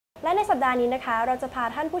และในสัปดาห์นี้นะคะเราจะพา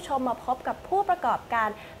ท่านผู้ชมมาพบกับผู้ประกอบการ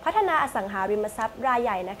พัฒนาอสังหาริมทรัพย์รายใ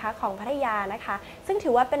หญ่นะคะของพัทยานะคะซึ่งถื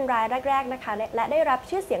อว่าเป็นรายแรกๆนะคะและได้รับ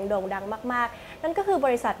ชื่อเสียงโด่งดังมากๆนั่นก็คือบ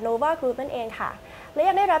ริษัท Nova Group นั่นเองค่ะและ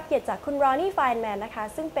ยังได้รับเกียรติจากคุณ Rony นะคะ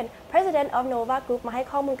ซึ่งเป็น President of Nova Group มาให้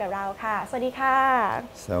ข้อมูลกับเราค่ะสวัสดีค่ะ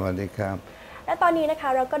สวัสดีครับและตอนนี้นะคะ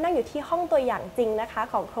เราก็นั่งอยู่ที่ห้องตัวอย่างจริงนะคะ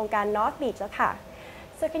ของโครงการ North Beach แล้วค่ะ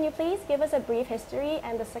So can you please give us a brief history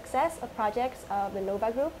and the success of projects of the Nova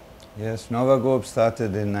Group? Yes, Nova Group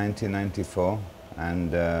started in 1994 and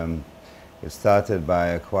it started by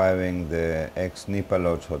acquiring the ex-Nipa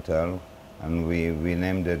Lodge Hotel and we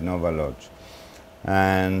renamed it Nova Lodge.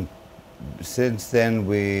 And since then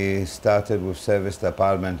we started with serviced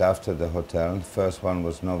apartment after the hotel. The first one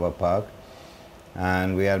was Nova Park.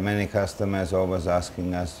 And we had many customers always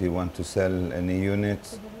asking us, do you want to sell any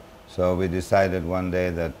units? So we decided one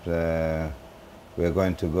day that we're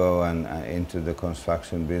going to go into the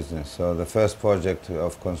construction business. So the first project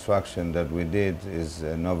of construction that we did is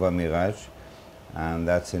Nova Mirage, and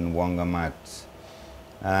that's in Wongamat.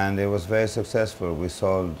 And it was very successful. We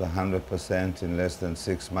sold 100% in less than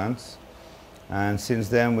 6 months. And since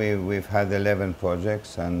then we've had 11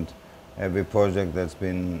 projects, and every project that's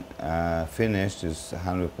been finished is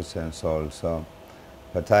 100% sold. So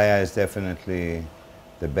Pattaya is definitely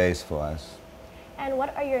the base for us. And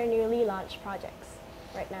what are your newly launched projects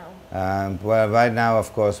right now? Well, right now,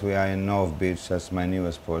 of course, we are in North Beach. That's my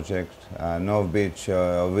newest project. North Beach,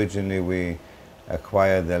 originally we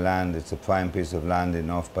acquired the land. It's a prime piece of land in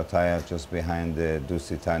North Pattaya, just behind the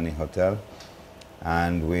Dusitani Hotel.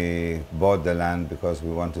 And we bought the land because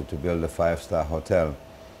we wanted to build a 5-star hotel.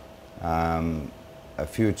 A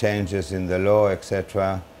few changes in the law,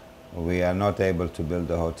 etc. We are not able to build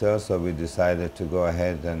a hotel, so we decided to go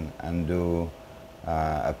ahead and do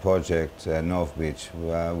a project, North Beach.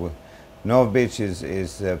 North Beach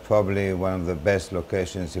is probably one of the best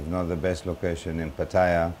locations, if not the best location in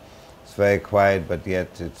Pattaya. It's very quiet, but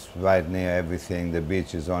yet it's right near everything. The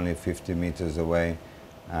beach is only 50 meters away,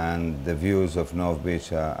 and the views of North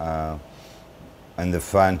Beach are in the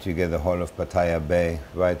front you get the whole of Pattaya Bay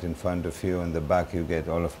right in front of you. In the back you get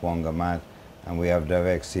all of Wongamat, and we have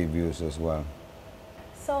direct sea views as well.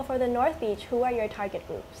 So for the North Beach, who are your target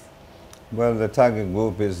groups? Well, the target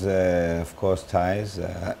group is of course Thais.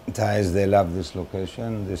 Thais, they love this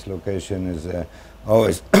location. This location is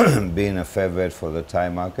always been a favorite for the Thai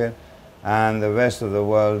market. And the rest of the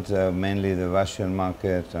world, mainly the Russian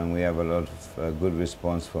market, and we have a lot of good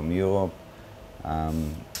response from Europe.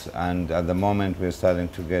 And at the moment we're starting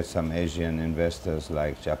to get some Asian investors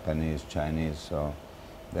like Japanese, Chinese, so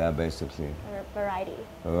they are basically variety.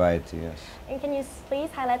 Variety, yes. And can you please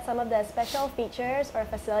highlight some of the special features or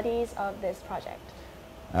facilities of this project?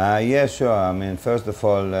 Yeah, sure. I mean, first of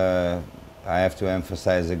all, I have to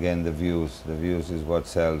emphasize again the views. The views is what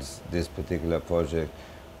sells this particular project.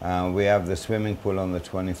 We have the swimming pool on the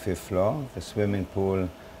 25th floor. The swimming pool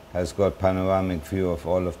has got panoramic view of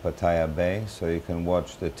all of Pattaya Bay, so you can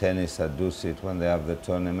watch the tennis at Dusit when they have the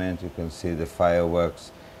tournament. You can see the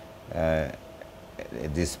fireworks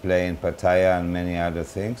display in Pattaya and many other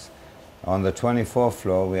things. On the 24th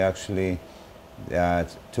floor, we actually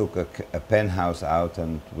took a penthouse out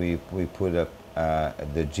and we put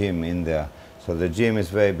the gym in there. So the gym is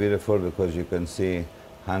very beautiful because you can see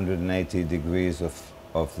 180 degrees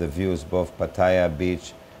of the views, both Pattaya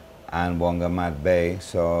Beach and Wongamat Bay.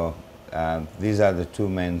 So these are the two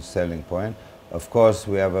main selling points. Of course,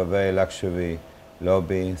 we have a very luxury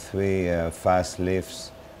lobby, 3 fast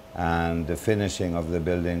lifts, and the finishing of the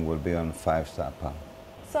building will be on 5-star palm.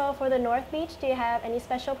 So for the North Beach, do you have any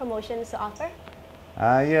special promotions to offer?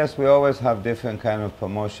 Yes, we always have different kind of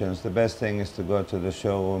promotions. The best thing is to go to the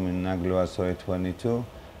showroom in Naglua Soy 22,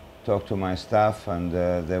 talk to my staff, and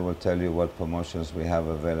they will tell you what promotions we have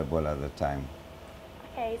available at the time.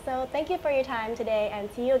 Okay, so thank you for your time today and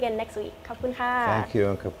see you again next week. ขอบคุณค่ะ Thank you.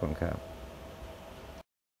 ขอบคุณครับ